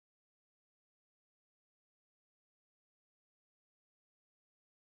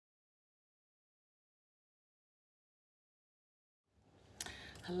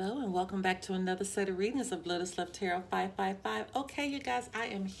Hello and welcome back to another set of readings of Blood is Love Tarot 555. Okay, you guys, I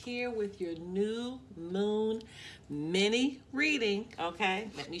am here with your new moon mini reading. Okay,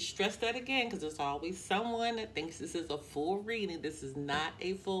 let me stress that again because there's always someone that thinks this is a full reading. This is not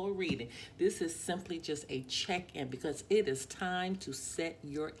a full reading. This is simply just a check-in because it is time to set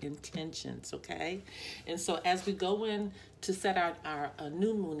your intentions. Okay, and so as we go in to set our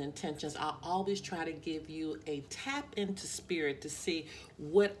new moon intentions, I'll always try to give you a tap into spirit to see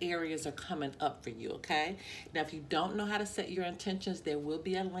what areas are coming up for you, okay? Now, if you don't know how to set your intentions, there will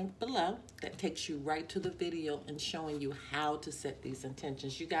be a link below that takes you right to the video and showing you how to set these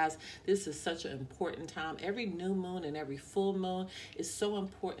intentions. You guys, this is such an important time. Every new moon and every full moon is so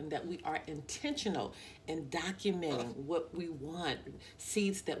important that we are intentional in documenting what we want,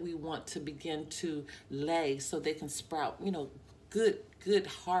 seeds that we want to begin to lay so they can sprout, good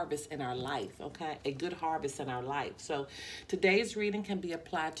harvest in our life, okay? A good harvest in our life. So today's reading can be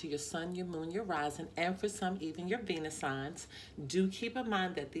applied to your sun, your moon, your rising, and for some, even your Venus signs. Do keep in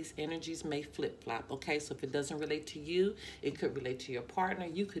mind that these energies may flip-flop, okay? So if it doesn't relate to you, it could relate to your partner.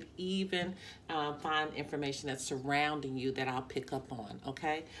 You could even find information that's surrounding you that I'll pick up on,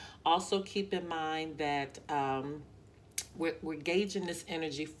 okay? Also keep in mind that we're gauging this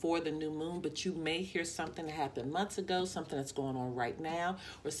energy for the new moon, but you may hear something that happened months ago, something that's going on right now,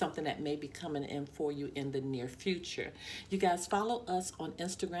 or something that may be coming in for you in the near future. You guys follow us on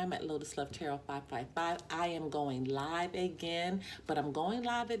Instagram at Lotus Love Tarot 555. I am going live again, but I'm going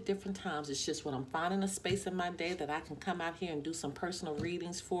live at different times. It's just when I'm finding a space in my day that I can come out here and do some personal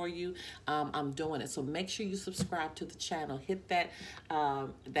readings for you, I'm doing it. So make sure you subscribe to the channel, hit that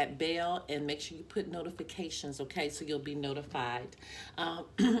bell, and make sure you put notifications, okay, so you'll be notified.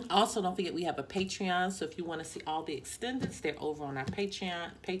 Also, don't forget we have a Patreon, so if you want to see all the extendeds, they're over on our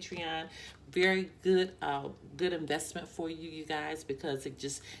Patreon. Very good good investment for you guys, because it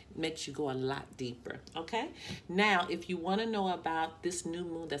just makes you go a lot deeper. Okay, now if you want to know about this new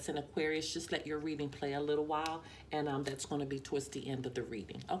moon that's in Aquarius, just let your reading play a little while, and that's going to be towards the end of the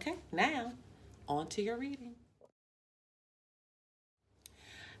reading. Okay, now on to your reading.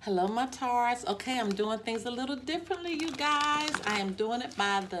 Hello, my Taurus. Okay, I'm doing things a little differently, you guys. I am doing it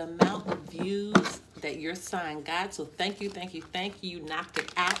by the amount of views that your sign got. So thank you, thank you, thank you. You knocked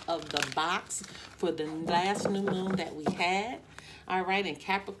it out of the box for the last new moon that we had. All right, in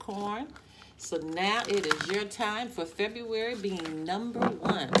Capricorn. So now it is your time for February being number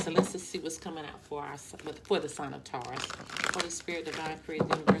 1. So let's just see what's coming out for the sign of Taurus. Holy Spirit, Divine Creator,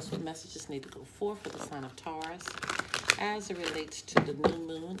 Universe, what messages need to go forth for the sign of Taurus as it relates to the new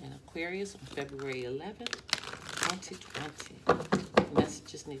moon in Aquarius on February 11th, 2020.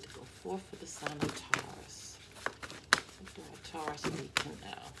 Messages need to go forth for the sign of Taurus. What do our Taurus need to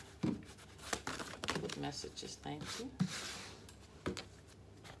know? What messages? Thank you.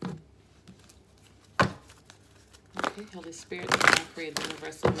 Okay, Holy Spirit, Divine Creator,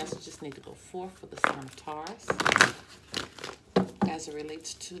 Universal messages need to go forth for the sign of Taurus as it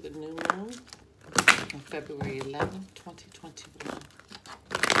relates to the new moon on February 11th, 2021.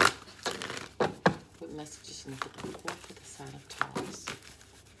 What messages need to go forth for the sign of Taurus?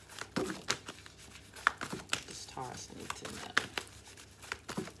 What does Taurus need to know?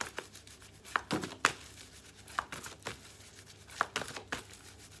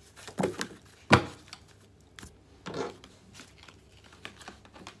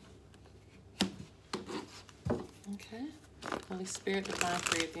 Okay. Holy Spirit, Divine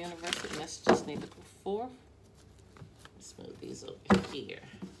Creator, the Universe, what messages need to go forth? Let's move these over here.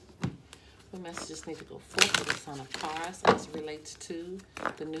 What messages need to go forth for the sign of Taurus as it relates to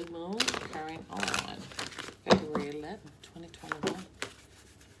the new moon occurring on February 11th, 2021?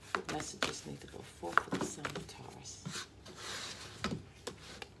 What messages need to go forth for the sign of Taurus?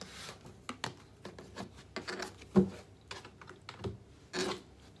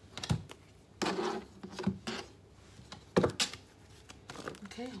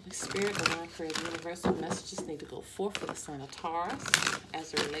 Okay, Holy Spirit, Divine Creator, Universal messages need to go forth for the sign of Taurus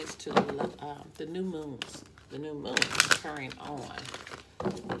as it relates to the new moons. The new moon occurring on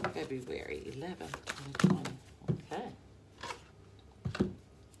February 11th, 2020. Okay.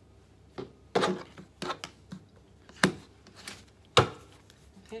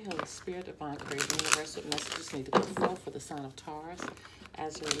 Okay, Holy Spirit, Divine Creator, Universal messages need to go forth for the sign of Taurus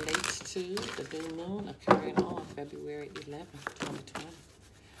as it relates to the new moon occurring on February 11th, 2020.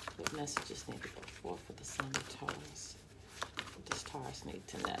 What messages need to go forth for the sign of Taurus? What does Taurus need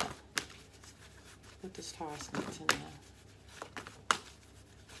to know? What does Taurus need to know?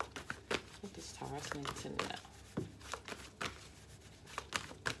 What does Taurus need to know?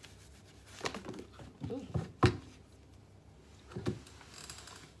 Ooh.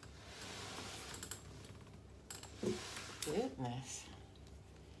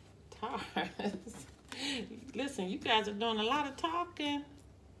 Taurus. Listen, you guys are doing a lot of talking.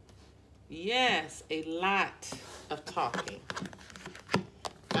 Yes, a lot of talking.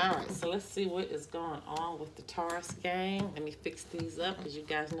 All right, so let's see what is going on with the Taurus gang. Let me fix these up because you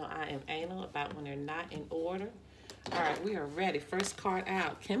guys know I am anal about when they're not in order. All right, we are ready. First card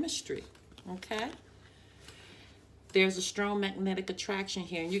out, chemistry. Okay. There's a strong magnetic attraction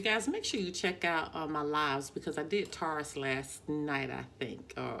here. And you guys, make sure you check out my lives because I did Taurus last night, I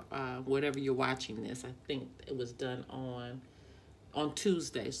think, or whatever you're watching this. I think it was done on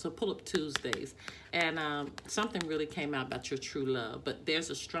Tuesdays. So pull up Tuesdays. And something really came out about your true love. But there's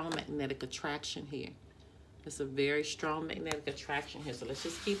a strong magnetic attraction here. It's a very strong magnetic attraction here. So let's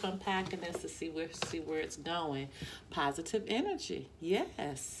just keep unpacking this to see where it's going. Positive energy.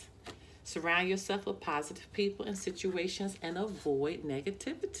 Yes. Surround yourself with positive people and situations and avoid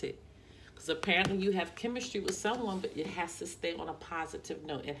negativity. Because apparently you have chemistry with someone, but it has to stay on a positive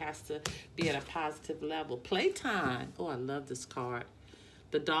note. It has to be at a positive level. Playtime. Oh, I love this card.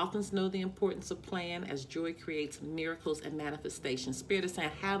 The dolphins know the importance of playing as joy creates miracles and manifestations. Spirit is saying,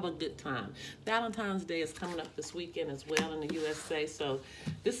 have a good time. Valentine's Day is coming up this weekend as well in the USA. So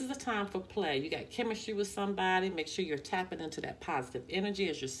this is a time for play. You got chemistry with somebody. Make sure you're tapping into that positive energy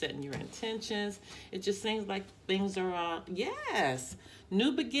as you're setting your intentions. It just seems like things are, yes,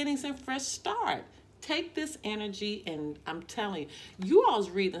 new beginnings and fresh start. Take this energy, and I'm telling you, you all's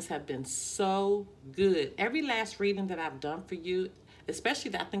readings have been so good. Every last reading that I've done for you,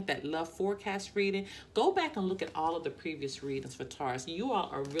 especially I think that love forecast reading, go back and look at all of the previous readings for Taurus. You all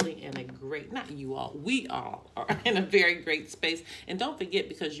are really in a great, not you all, we all are in a very great space. And don't forget,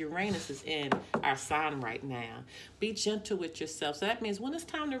 because Uranus is in our sign right now, be gentle with yourself. So that means when it's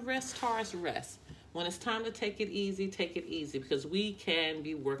time to rest, Taurus, rest. When it's time to take it easy, because we can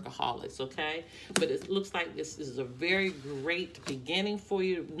be workaholics, okay? But it looks like this is a very great beginning for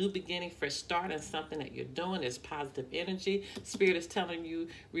you, new beginning, fresh start, and something that you're doing. There's positive energy. Spirit is telling you,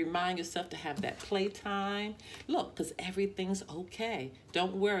 remind yourself to have that playtime. Look, because everything's okay.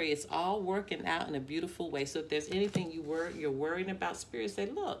 Don't worry. It's all working out in a beautiful way. So if there's anything you're worrying about, Spirit say,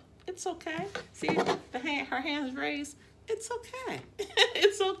 look, it's okay. See her hands raised? It's okay.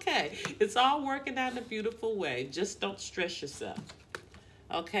 It's okay. It's all working out in a beautiful way. Just don't stress yourself.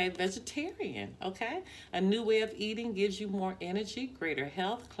 Okay, vegetarian, okay? A new way of eating gives you more energy, greater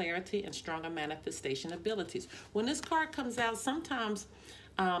health, clarity, and stronger manifestation abilities. When this card comes out, sometimes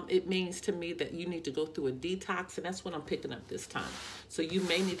it means to me that you need to go through a detox, and that's what I'm picking up this time. So you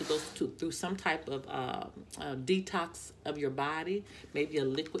may need to go through some type of detox of your body, maybe a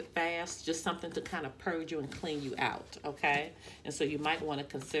liquid fast, just something to kind of purge you and clean you out, okay? And so you might want to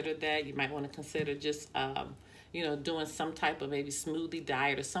consider that. You might want to consider just doing some type of maybe smoothie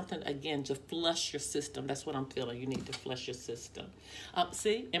diet or something, again, to flush your system. That's what I'm feeling. You need to flush your system.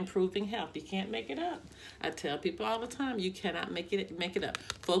 See, improving health. You can't make it up. I tell people all the time, you cannot make it up.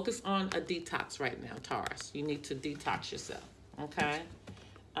 Focus on a detox right now, Taurus. You need to detox yourself, okay?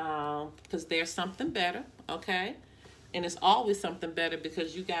 Because there's something better, okay? And it's always something better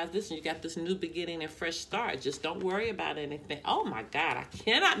because you guys, listen, you got this new beginning and fresh start. Just don't worry about anything. Oh, my God, I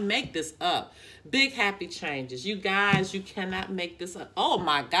cannot make this up. Big happy changes. You guys, you cannot make this up. Oh,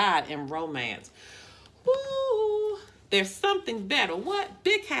 my God, in romance. Woo! There's something better. What?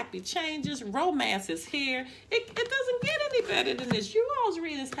 Big happy changes. Romance is here. It doesn't get any better than this. You all's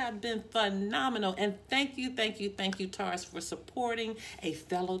readings have been phenomenal. And thank you, Taurus, for supporting a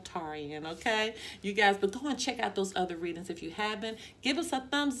fellow Taurian, okay? You guys, but go and check out those other readings if you haven't. Give us a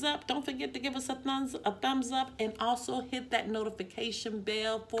thumbs up. Don't forget to give us a thumbs up. And also hit that notification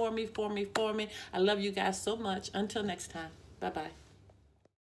bell for me. I love you guys so much. Until next time. Bye-bye.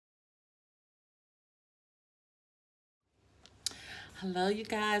 Hello, you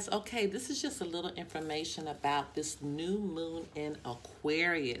guys. Okay, this is just a little information about this new moon in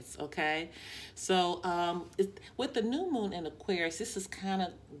Aquarius, okay? So with the new moon in Aquarius, this is kind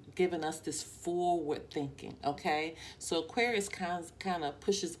of giving us this forward thinking, okay? So Aquarius kind of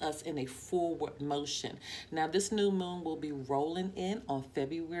pushes us in a forward motion. Now, this new moon will be rolling in on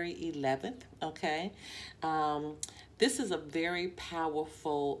February 11th, okay? This is a very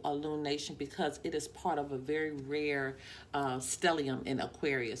powerful illumination because it is part of a very rare stellium in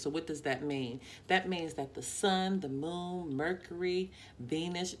Aquarius. So what does that mean? That means that the sun, the moon, Mercury,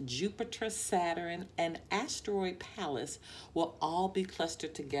 Venus, Jupiter, Saturn, and asteroid Pallas will all be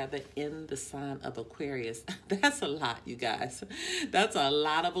clustered together in the sign of Aquarius. That's a lot, you guys. That's a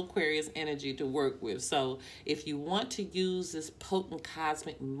lot of Aquarius energy to work with. So if you want to use this potent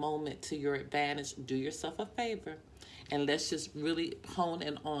cosmic moment to your advantage, do yourself a favor. And let's just really hone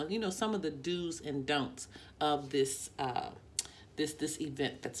in on, some of the do's and don'ts of this this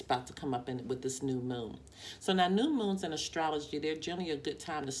event that's about to come up in with this new moon. So now new moons in astrology, they're generally a good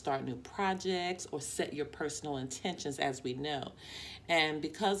time to start new projects or set your personal intentions, as we know. And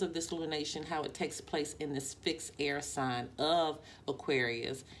because of this lunation, how it takes place in this fixed air sign of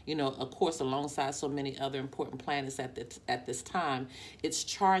Aquarius, you know, of course, alongside so many other important planets at this time, it's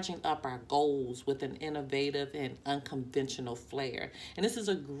charging up our goals with an innovative and unconventional flair. And this is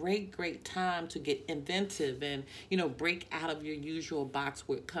a great time to get inventive and, you know, break out of your usual box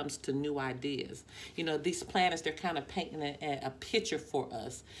when it comes to new ideas. You know, these planets, they're kind of painting a picture for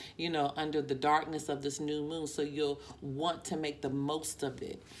us, you know, under the darkness of this new moon. So you'll want to make the most of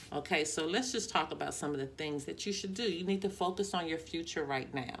it. Okay, so let's just talk about some of the things that you should do. You need to focus on your future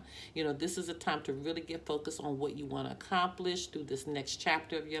right now. You know, this is a time to really get focused on what you want to accomplish through this next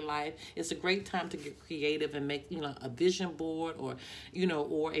chapter of your life. It's a great time to get creative and make, you know, a vision board or, you know,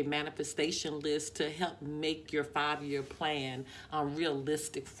 or a manifestation list to help make your 5-year plan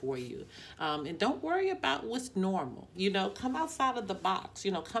realistic for you. And don't worry about what's normal. You know, come outside of the box.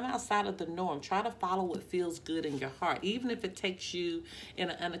 You know, come outside of the norm. Try to follow what feels good in your heart, even if it takes you in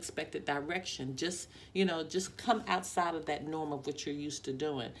an unexpected direction. Just, you know, just come outside of that norm of what you're used to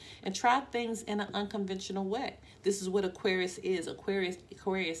doing and try things in an unconventional way. This is what Aquarius is. Aquarius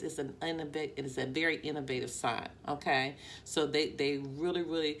is a very innovative sign. Okay, so they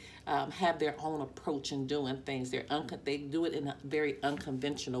really have their own approach in doing things. They do it in a very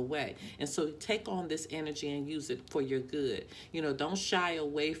unconventional way, and so take on this energy and use it for your good. You know, don't shy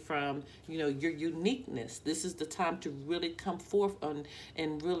away from, you know, your uniqueness. This is the time to really come forth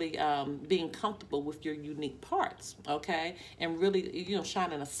and really being comfortable with your unique parts. Okay, and really, you know,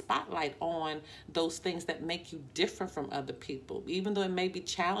 shining a spotlight on those things that make you different from other people. Even though it may be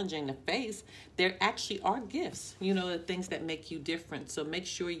challenging to face, there actually are gifts, you know, the things that make you different. So make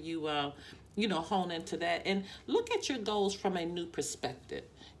sure you you know, hone into that and look at your goals from a new perspective.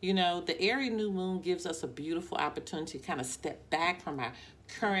 You know, the airy new moon gives us a beautiful opportunity to kind of step back from our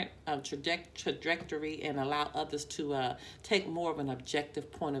current trajectory and allow others to take more of an objective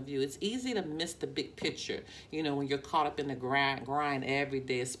point of view. It's easy to miss the big picture, you know, when you're caught up in the grind every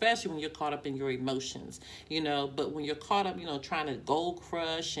day, especially when you're caught up in your emotions, you know. But when you're caught up, you know, trying to gold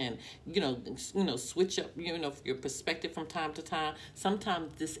crush and, you know, switch up, you know, your perspective from time to time,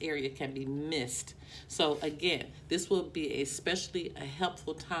 sometimes this area can be missed. So again, this will be especially a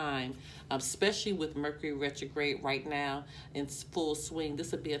helpful time, especially with Mercury retrograde right now in full swing.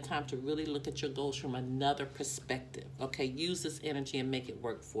 This would be a time to really look at your goals from another perspective. Okay, use this energy and make it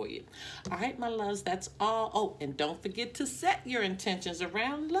work for you. All right, my loves, that's all. Oh, and don't forget to set your intentions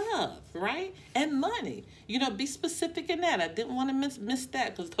around love, right? And money. You know, be specific in that. I didn't want to miss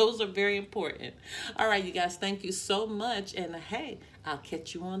that because those are very important. All right, you guys, thank you so much. And hey, I'll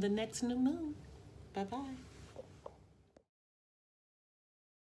catch you on the next new moon. Bye-bye.